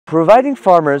Providing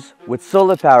farmers with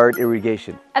solar-powered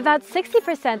irrigation. About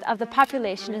 60% of the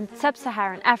population in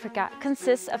Sub-Saharan Africa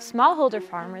consists of smallholder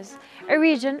farmers, a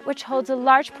region which holds a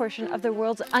large portion of the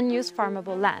world's unused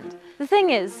farmable land. The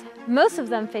thing is, most of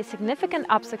them face significant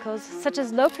obstacles such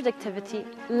as low productivity,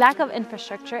 lack of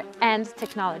infrastructure, and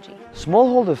technology.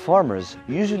 Smallholder farmers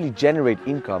usually generate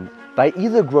income by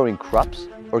either growing crops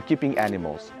or keeping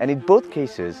animals, and in both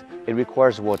cases, it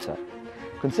requires water.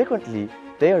 Consequently,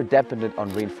 they are dependent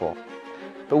on rainfall.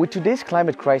 But with today's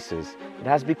climate crisis, it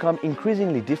has become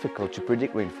increasingly difficult to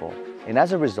predict rainfall, and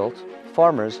as a result,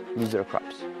 farmers lose their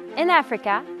crops. In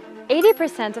Africa,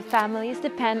 80% of families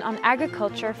depend on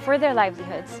agriculture for their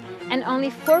livelihoods, and only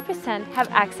 4% have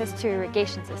access to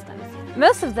irrigation systems.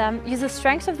 Most of them use the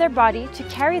strength of their body to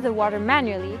carry the water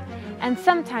manually, and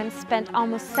sometimes spend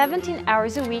almost 17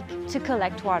 hours a week to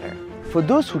collect water. For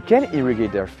those who can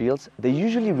irrigate their fields, they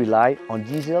usually rely on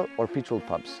diesel or petrol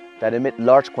pumps that emit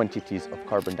large quantities of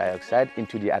carbon dioxide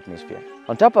into the atmosphere.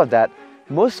 On top of that,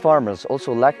 most farmers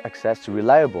also lack access to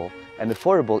reliable and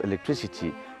affordable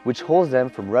electricity, which holds them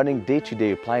from running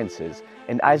day-to-day appliances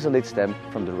and isolates them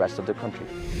from the rest of the country.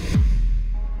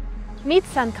 Meet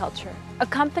SunCulture, a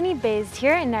company based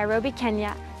here in Nairobi,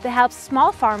 Kenya, that helps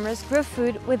small farmers grow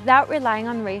food without relying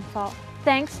on rainfall,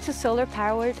 thanks to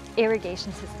solar-powered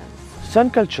irrigation systems.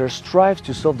 SunCulture strives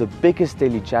to solve the biggest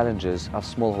daily challenges of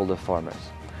smallholder farmers.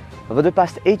 Over the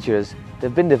past 8 years,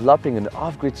 they've been developing an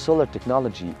off-grid solar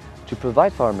technology to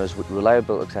provide farmers with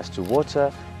reliable access to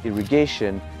water,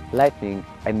 irrigation, lighting,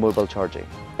 and mobile charging.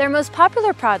 Their most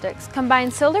popular products combine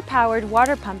solar-powered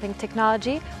water pumping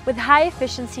technology with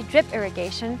high-efficiency drip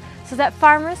irrigation so that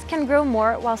farmers can grow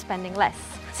more while spending less.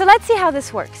 So let's see how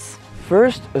this works.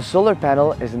 First, a solar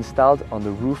panel is installed on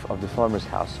the roof of the farmer's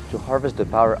house to harvest the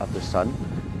power of the sun,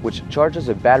 which charges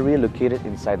a battery located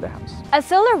inside the house. A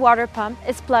solar water pump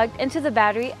is plugged into the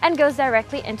battery and goes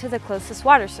directly into the closest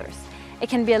water source. It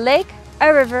can be a lake,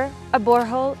 a river, a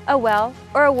borehole, a well,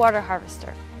 or a water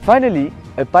harvester. Finally,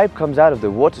 a pipe comes out of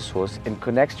the water source and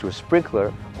connects to a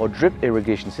sprinkler or drip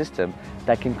irrigation system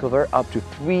that can cover up to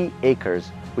 3 acres,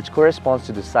 which corresponds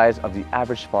to the size of the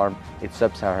average farm in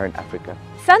Sub-Saharan Africa.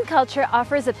 SunCulture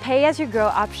offers a pay-as-you-grow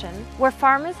option where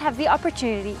farmers have the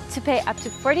opportunity to pay up to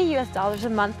 $40 a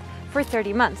month for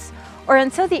 30 months, or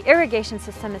until the irrigation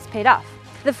system is paid off.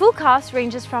 The full cost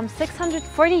ranges from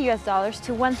 $640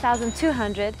 to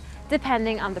 $1,200,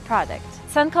 depending on the product.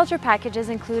 SunCulture packages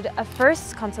include a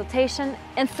first consultation,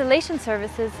 installation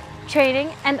services, training,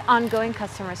 and ongoing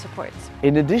customer support.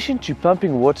 In addition to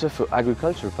pumping water for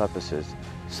agricultural purposes,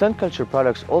 SunCulture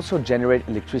products also generate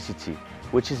electricity,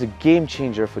 which is a game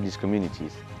changer for these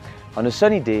communities. On a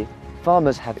sunny day,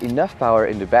 farmers have enough power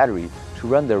in the battery to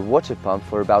run their water pump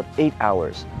for about 8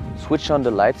 hours, switch on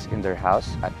the lights in their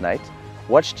house at night,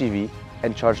 watch TV,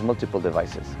 and charge multiple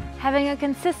devices. Having a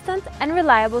consistent and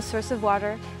reliable source of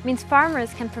water means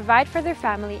farmers can provide for their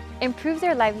family, improve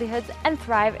their livelihoods, and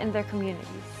thrive in their communities.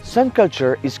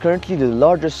 SunCulture is currently the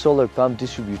largest solar pump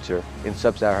distributor in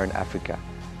Sub-Saharan Africa,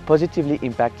 positively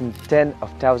impacting tens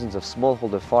of thousands of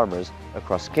smallholder farmers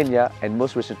across Kenya and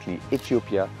most recently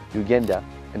Ethiopia, Uganda,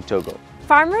 and Togo.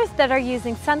 Farmers that are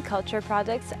using SunCulture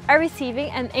products are receiving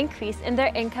an increase in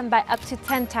their income by up to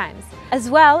 10 times, as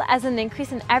well as an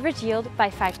increase in average yield by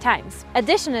 5 times.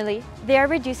 Additionally, they are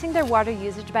reducing their water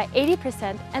usage by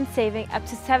 80% and saving up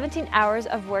to 17 hours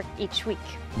of work each week.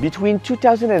 Between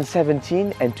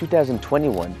 2017 and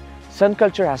 2021,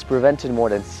 SunCulture has prevented more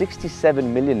than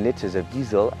 67 million liters of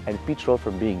diesel and petrol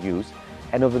from being used,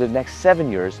 and over the next 7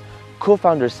 years,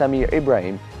 co-founder Samir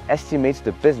Ibrahim estimates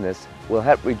the business will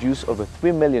help reduce over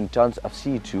 3 million tons of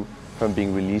CO2 from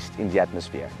being released in the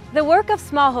atmosphere. The work of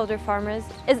smallholder farmers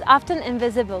is often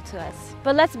invisible to us,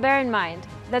 but let's bear in mind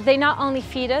that they not only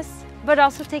feed us, but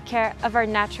also take care of our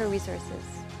natural resources.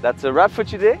 That's a wrap for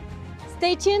today.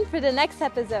 Stay tuned for the next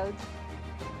episode.